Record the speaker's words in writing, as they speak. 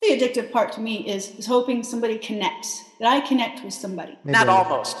addictive part to me is hoping somebody connects, that I connect with somebody. Maybe not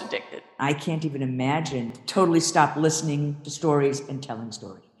almost addicted. I can't even imagine totally stop listening to stories and telling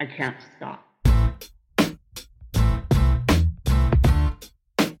stories. I can't stop.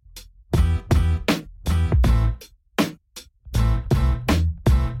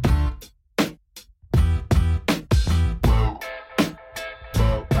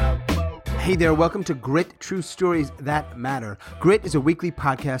 Hey there, welcome to Grit, True Stories That Matter. Grit is a weekly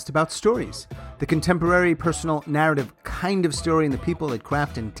podcast about stories, the contemporary, personal, narrative kind of story and the people that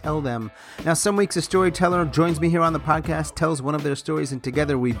craft and tell them. Now, some weeks a storyteller joins me here on the podcast, tells one of their stories, and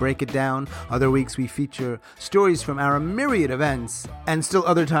together we break it down. Other weeks we feature stories from our myriad events, and still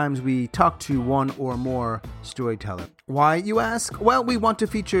other times we talk to one or more storytellers. Why, you ask? Well, we want to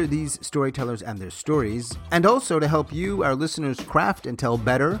feature these storytellers and their stories, and also to help you, our listeners, craft and tell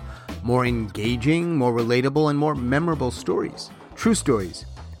better, more engaging, more relatable, and more memorable stories. True stories,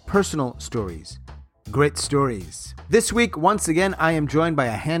 personal stories, grit stories. This week, once again, I am joined by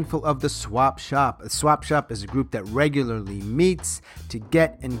a handful of the Swap Shop. The Swap Shop is a group that regularly meets to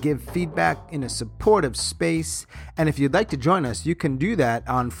get and give feedback in a supportive space. And if you'd like to join us, you can do that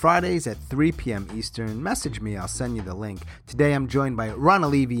on Fridays at 3 p.m. Eastern. Message me, I'll send you the link. Today, I'm joined by Rana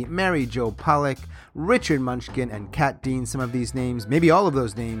Levy, Mary Jo Pollack, Richard Munchkin, and Kat Dean. Some of these names, maybe all of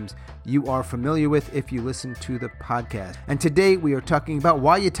those names, you are familiar with if you listen to the podcast. And today, we are talking about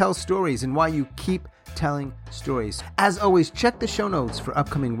why you tell stories and why you keep telling stories. As always, check the show notes for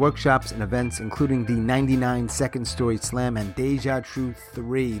upcoming workshops and events, including the 99 Second Story Slam and Deja True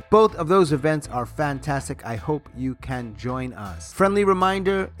 3. Both of those events are fantastic. I hope you can join us. Friendly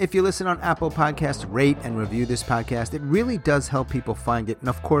reminder, if you listen on Apple Podcasts, rate and review this podcast. It really does help people find it. And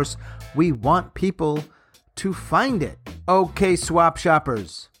of course, we want people to find it. Okay, Swap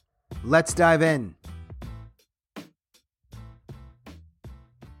Shoppers, let's dive in.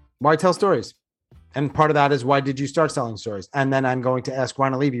 Why tell stories? And part of that is, why did you start telling stories? And then I'm going to ask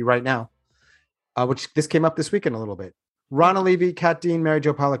Rana Levy right now, which this came up this weekend a little bit. Rana Levy, Kat Dean, Mary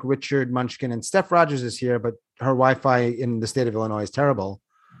Jo Pollack, Richard Munchkin, and Steph Rogers is here, but her Wi-Fi in the state of Illinois is terrible,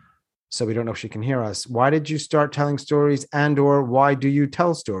 so we don't know if she can hear us. Why did you start telling stories, and or why do you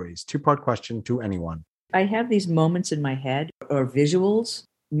tell stories? Two-part question to anyone. I have these moments in my head, or visuals,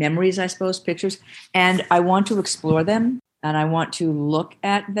 memories, I suppose, pictures, and I want to explore them. And I want to look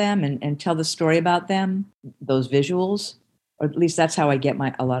at them and tell the story about them, those visuals, or at least that's how I get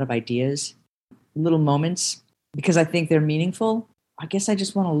a lot of ideas, little moments, because I think they're meaningful. I guess I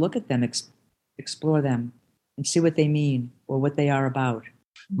just want to look at them, explore them, and see what they mean or what they are about.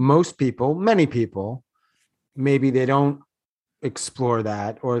 Most people, many people, maybe they don't explore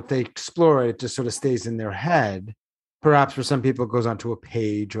that, or if they explore it, it just sort of stays in their head. Perhaps for some people, it goes onto a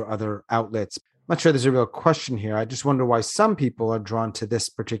page or other outlets. I'm not sure there's a real question here. I just wonder why some people are drawn to this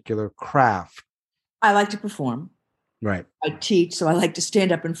particular craft. I like to perform. Right. I teach, so I like to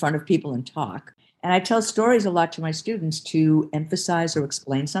stand up in front of people and talk. And I tell stories a lot to my students to emphasize or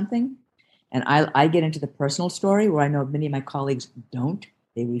explain something. And I get into the personal story where I know many of my colleagues don't.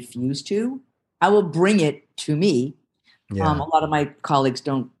 They refuse to. I will bring it to me. Yeah. A lot of my colleagues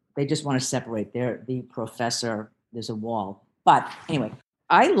don't. They just want to separate. They're the professor. There's a wall. But anyway,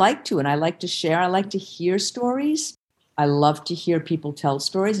 I like to, and I like to share. I like to hear stories. I love to hear people tell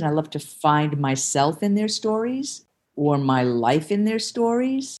stories, and I love to find myself in their stories or my life in their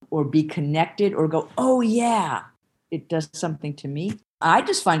stories or be connected or go, oh, yeah, it does something to me. I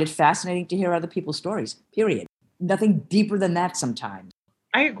just find it fascinating to hear other people's stories, period. Nothing deeper than that sometimes.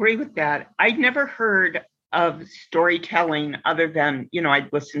 I agree with that. I'd never heard of storytelling other than,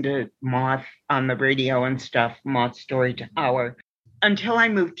 I'd listen to Moth on the radio and stuff, Moth Story Hour, until I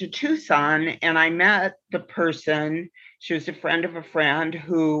moved to Tucson and I met the person. She was a friend of a friend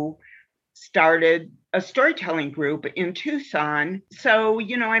who started a storytelling group in Tucson. So,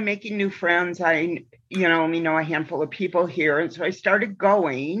 I'm making new friends. I know a handful of people here. And so I started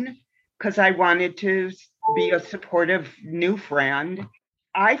going because I wanted to be a supportive new friend.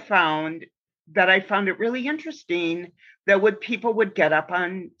 I found it really interesting that people would get up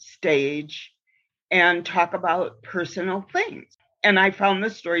on stage and talk about personal things. And I found the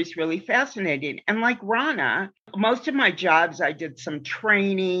stories really fascinating. And like Rana, most of my jobs, I did some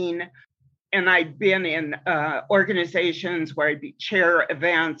training, and I'd been in organizations where I'd be chair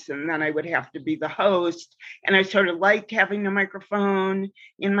events, and then I would have to be the host. And I sort of liked having a microphone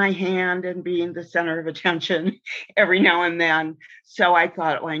in my hand and being the center of attention every now and then. So I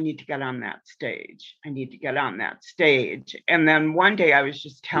thought, I need to get on that stage. And then one day I was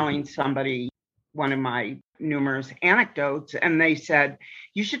just telling somebody one of my numerous anecdotes, and they said,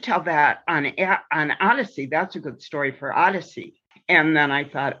 you should tell that on Odyssey. That's a good story for Odyssey. And then I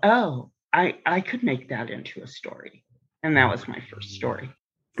thought, oh, I could make that into a story. And that was my first story.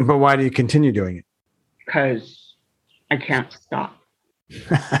 But why do you continue doing it? Because I can't stop.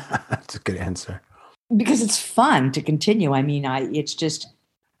 That's a good answer. Because it's fun to continue. I mean,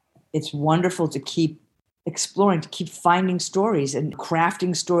 it's wonderful to keep exploring, to keep finding stories and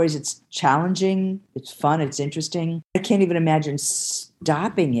crafting stories. It's challenging. It's fun. It's interesting. I can't even imagine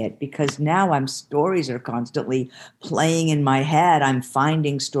stopping it because now stories are constantly playing in my head. I'm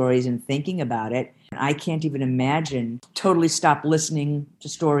finding stories and thinking about it. I can't even imagine totally stop listening to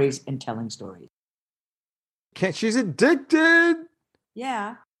stories and telling stories. She's addicted.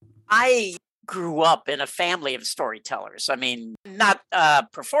 Yeah. I grew up in a family of storytellers. I mean, not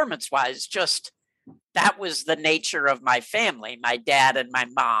performance-wise, just that was the nature of my family. My dad and my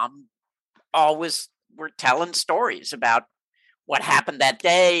mom always were telling stories about what happened that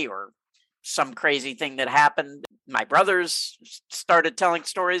day or some crazy thing that happened. My brothers started telling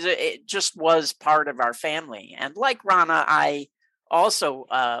stories. It just was part of our family. And like Rana, I also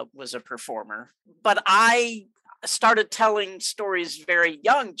was a performer, but I started telling stories very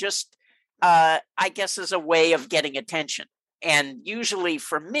young, just I guess as a way of getting attention. And usually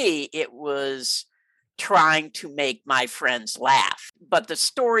for me, it was trying to make my friends laugh. But the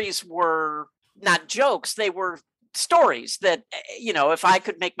stories were not jokes. They were stories that, if I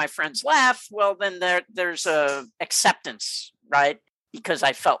could make my friends laugh, well, then there's a acceptance, right? Because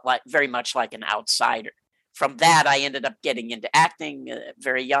I felt very much like an outsider. From that, I ended up getting into acting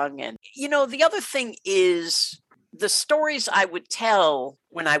very young. And, the other thing is the stories I would tell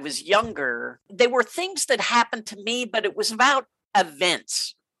when I was younger, they were things that happened to me, but it was about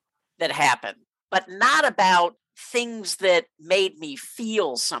events that happened, but not about things that made me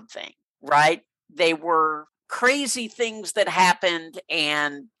feel something, right? They were crazy things that happened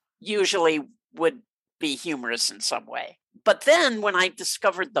and usually would be humorous in some way. But then when I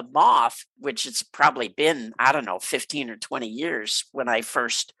discovered The Moth, which it's probably been, 15 or 20 years when I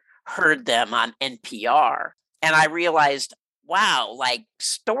first heard them on NPR, and I realized, wow, like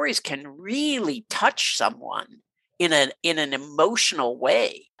stories can really touch someone in an emotional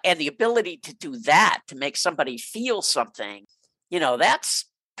way. And the ability to do that, to make somebody feel something, that's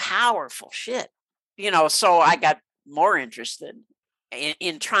powerful shit. So I got more interested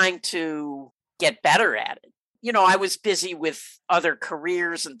in trying to get better at it. I was busy with other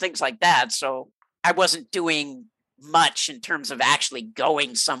careers and things like that. So I wasn't doing much in terms of actually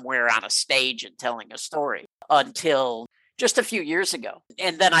going somewhere on a stage and telling a story until just a few years ago.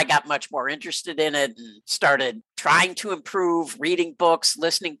 And then I got much more interested in it and started trying to improve, reading books,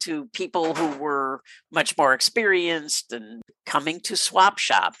 listening to people who were much more experienced, and coming to Swap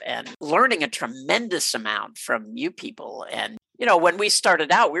Shop and learning a tremendous amount from you people. And, when we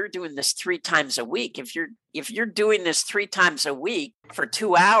started out, we were doing this 3 times a week. If you're doing this 3 times a week for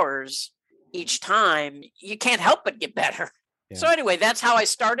 2 hours each time, you can't help but get better. Yeah. So anyway, that's how I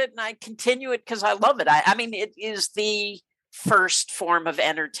started, and I continue it because I love it. I mean, it is the first form of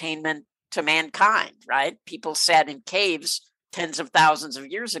entertainment to mankind, right? People sat in caves tens of thousands of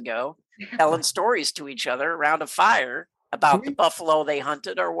years ago, telling stories to each other around a fire about the buffalo they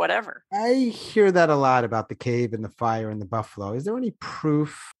hunted or whatever. I hear that a lot about the cave and the fire and the buffalo. Is there any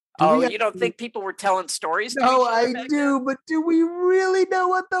proof? You don't think people were telling stories? No, I do, but do we really know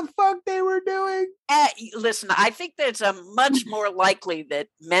what the fuck they were doing? Listen, I think there's a much more likely that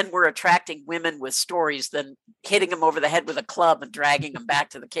men were attracting women with stories than hitting them over the head with a club and dragging them back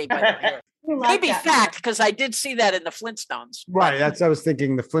to the cave by their hair. Maybe fact, because I did see that in the Flintstones. Right, that's what I was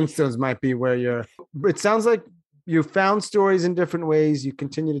thinking. The Flintstones might be where it sounds like you found stories in different ways. You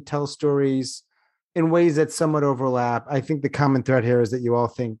continue to tell stories in ways that somewhat overlap. I think the common thread here is that you all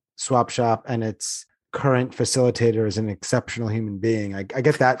think Swap Shop and its current facilitator is an exceptional human being. I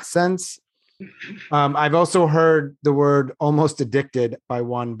get that sense. I've also heard the word almost addicted by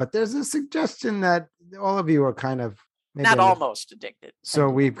one, but there's a suggestion that all of you are kind of not almost addicted. So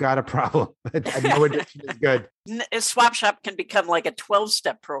we've got a problem. No addiction is good. Swap Shop can become like a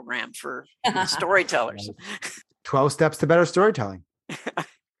 12-step program for storytellers. 12 steps to better storytelling.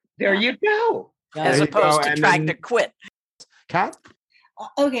 There you go. As opposed to trying to quit. Kat?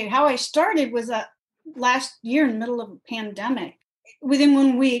 Okay, how I started was last year in the middle of a pandemic. Within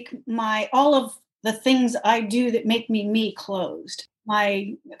 1 week, all of the things I do that make me closed.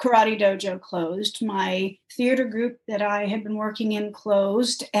 My karate dojo closed. My theater group that I had been working in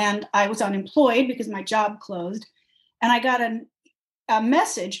closed, and I was unemployed because my job closed. And I got a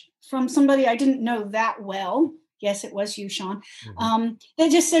message from somebody I didn't know that well. Yes, it was you, Sean. Mm-hmm. They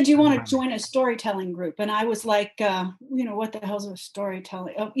just said, you want to join a storytelling group. And I was like, what the hell's a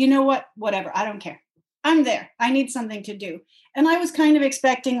storytelling? Oh, you know what? Whatever. I don't care. I'm there. I need something to do. And I was kind of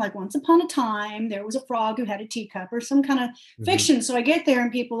expecting, like, once upon a time, there was a frog who had a teacup or some kind of fiction. So I get there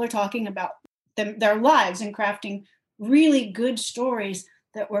and people are talking about their lives and crafting really good stories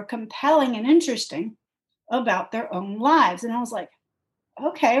that were compelling and interesting about their own lives. And I was like,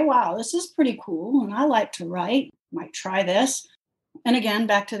 okay, wow, this is pretty cool. And I like to write. Might try this. And again,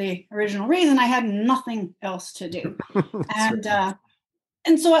 back to the original reason, I had nothing else to do.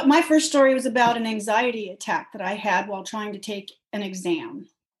 And so my first story was about an anxiety attack that I had while trying to take an exam.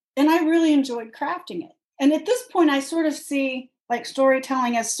 And I really enjoyed crafting it. And at this point, I sort of see like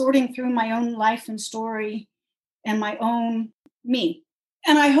storytelling as sorting through my own life and story and my own me.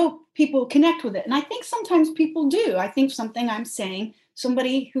 And I hope people connect with it. And I think sometimes people do. I think something I'm saying,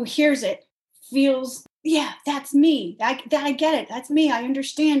 somebody who hears it feels, yeah, that's me. I get it. That's me. I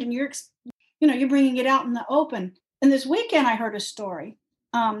understand. And you're bringing it out in the open. And this weekend, I heard a story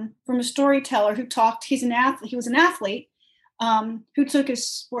from a storyteller who talked. He was an athlete who took his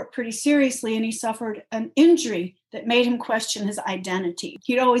sport pretty seriously, and he suffered an injury that made him question his identity.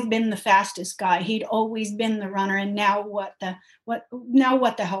 He'd always been the fastest guy. He'd always been the runner, and now what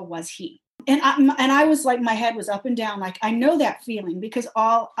the hell was he? And I was like, my head was up and down. Like, I know that feeling, because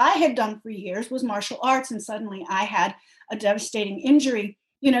all I had done for years was martial arts, and suddenly I had a devastating injury.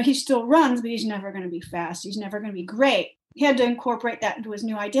 He still runs, but he's never going to be fast. He's never going to be great. He had to incorporate that into his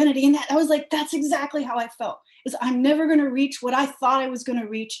new identity. And I was like, that's exactly how I felt. Is I'm never going to reach what I thought I was going to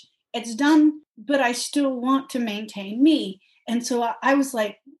reach. It's done, but I still want to maintain me. And so I was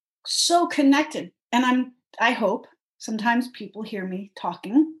like so connected. And I hope sometimes people hear me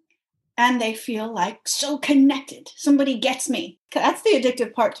talking and they feel like so connected. Somebody gets me. That's the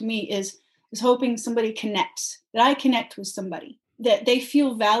addictive part to me is hoping somebody connects, that I connect with somebody, that they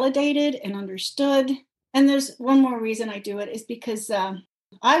feel validated and understood. And there's one more reason I do it is because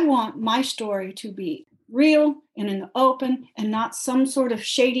I want my story to be real and in the open and not some sort of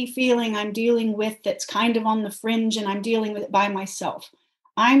shady feeling I'm dealing with that's kind of on the fringe and I'm dealing with it by myself.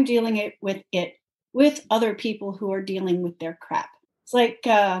 I'm dealing with other people who are dealing with their crap. It's like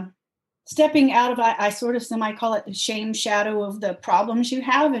stepping out of, I sort of call it the shame shadow of the problems you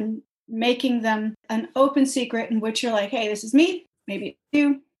have and making them an open secret in which you're like, hey, this is me, maybe it's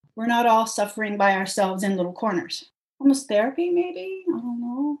you. We're not all suffering by ourselves in little corners. Almost therapy, maybe? I don't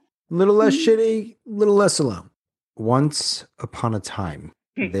know. A little less shitty, a little less alone. Once upon a time,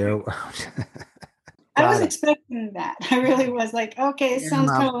 there... I was expecting that. I really was like, okay, it sounds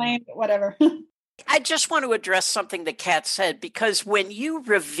kind of lame, but whatever. I just want to address something that Kat said, because when you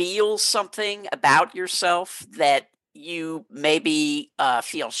reveal something about yourself that you maybe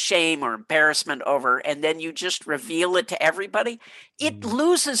feel shame or embarrassment over, and then you just reveal it to everybody, it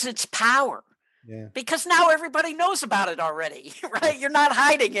loses its power. Yeah. Because now everybody knows about it already, right? You're not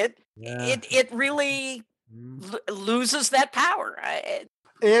hiding it. Yeah. It really loses that power.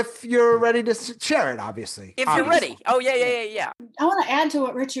 If you're ready to share it, obviously. If you're ready. Oh, yeah. I want to add to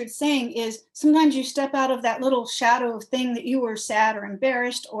what Richard's saying is sometimes you step out of that little shadow of thing that you were sad or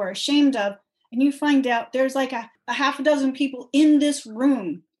embarrassed or ashamed of, and you find out there's like a half a dozen people in this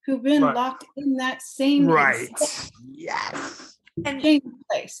room who've been locked in that same yes.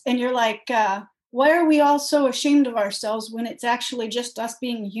 place. And you're like, why are we all so ashamed of ourselves when it's actually just us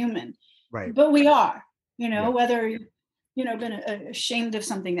being human? Right. But we are, whether you've been ashamed of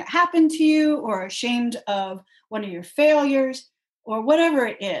something that happened to you or ashamed of one of your failures or whatever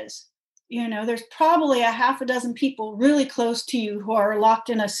it is. There's probably a half a dozen people really close to you who are locked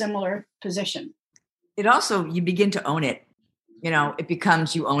in a similar position. It also, you begin to own it. It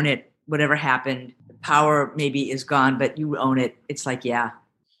becomes, you own it, whatever happened. The power maybe is gone, but you own it. It's like, yeah,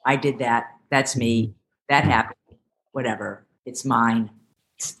 I did that. That's me. That happened. Whatever. It's mine.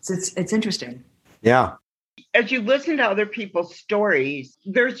 It's interesting. Yeah. As you listen to other people's stories,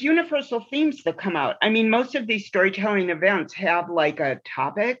 there's universal themes that come out. I mean, most of these storytelling events have like a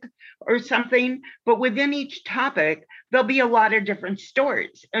topic or something, but within each topic, there'll be a lot of different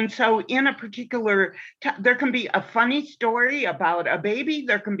stories. And so in a particular, there can be a funny story about a baby.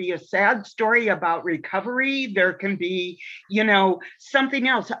 There can be a sad story about recovery. There can be, something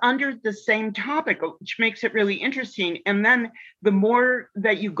else under the same topic, which makes it really interesting. And then the more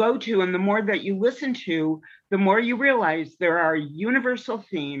that you go to and the more that you listen to, the more you realize there are universal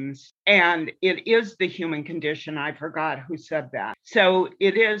themes, and it is the human condition. I forgot who said that. So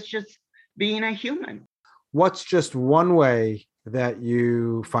it is just being a human. What's just one way that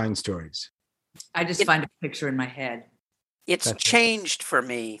you find stories? I just find a picture in my head. It's changed for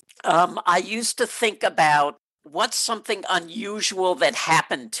me. I used to think about what's something unusual that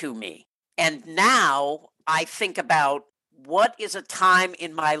happened to me. And now I think about what is a time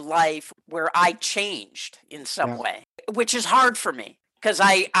in my life where I changed in some way, which is hard for me because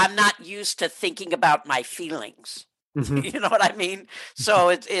I'm not used to thinking about my feelings. Mhm. You know what I mean? So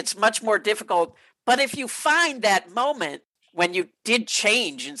it's much more difficult. But if you find that moment when you did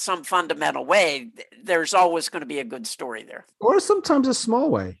change in some fundamental way, there's always going to be a good story there. Or sometimes a small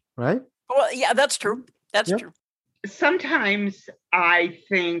way, right? Well, yeah, that's true. That's true. Sometimes I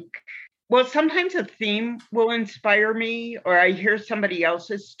think, sometimes a theme will inspire me, or I hear somebody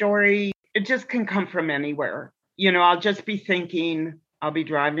else's story. It just can come from anywhere. I'll just be thinking, I'll be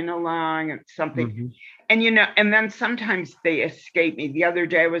driving along and something. Mm-hmm. And, and then sometimes they escape me. The other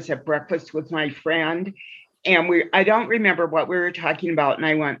day I was at breakfast with my friend, and I don't remember what we were talking about. And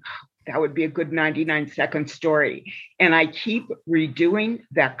I went, that would be a good 99-second story. And I keep redoing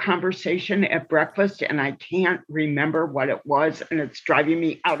that conversation at breakfast, and I can't remember what it was. And it's driving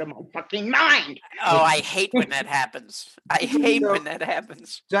me out of my fucking mind. Oh, I hate when that happens. I hate when that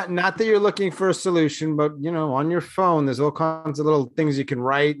happens. Not that you're looking for a solution, but, on your phone, there's all kinds of little things you can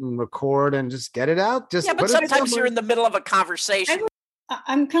write and record and just get it out. But sometimes you're in the middle of a conversation.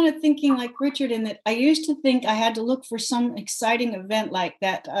 I'm kind of thinking like Richard in that I used to think I had to look for some exciting event like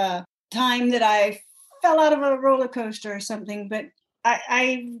that time that I fell out of a roller coaster or something. But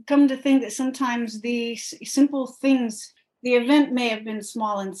I've come to think that sometimes the simple things, the event may have been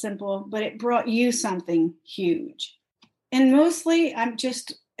small and simple, but it brought you something huge. And mostly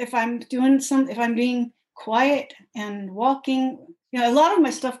if I'm being quiet and walking, a lot of my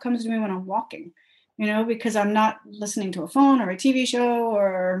stuff comes to me when I'm walking. Because I'm not listening to a phone or a TV show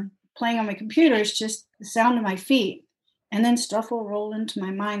or playing on my computer. It's just the sound of my feet. And then stuff will roll into my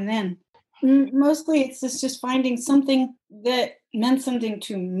mind then. Mostly it's just finding something that meant something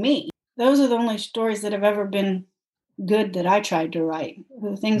to me. Those are the only stories that have ever been good that I tried to write.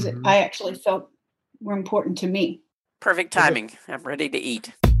 The things that I actually felt were important to me. Perfect timing. I'm ready to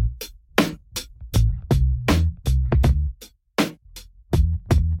eat.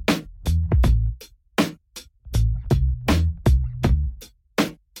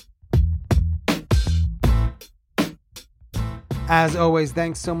 As always,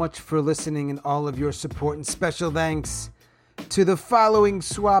 thanks so much for listening and all of your support, and special thanks to the following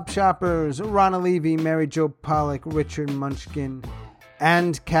swap shoppers: Ronna Levy, Mary Jo Pollack, Richard Munchkin,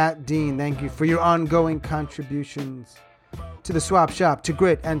 and Kat Dean. Thank you for your ongoing contributions to the Swap Shop, to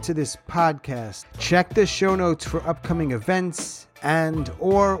Grit, and to this podcast. Check the show notes for upcoming events and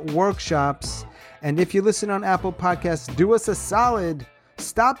or workshops. And if you listen on Apple Podcasts, do us a solid.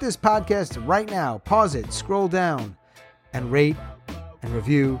 Stop this podcast right now. Pause it, scroll down, and rate and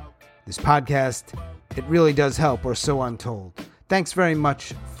review this podcast. It really does help, or so I'm told. Thanks very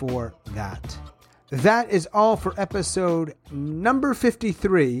much for that. That is all for episode number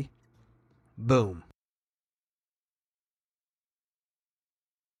 53. Boom.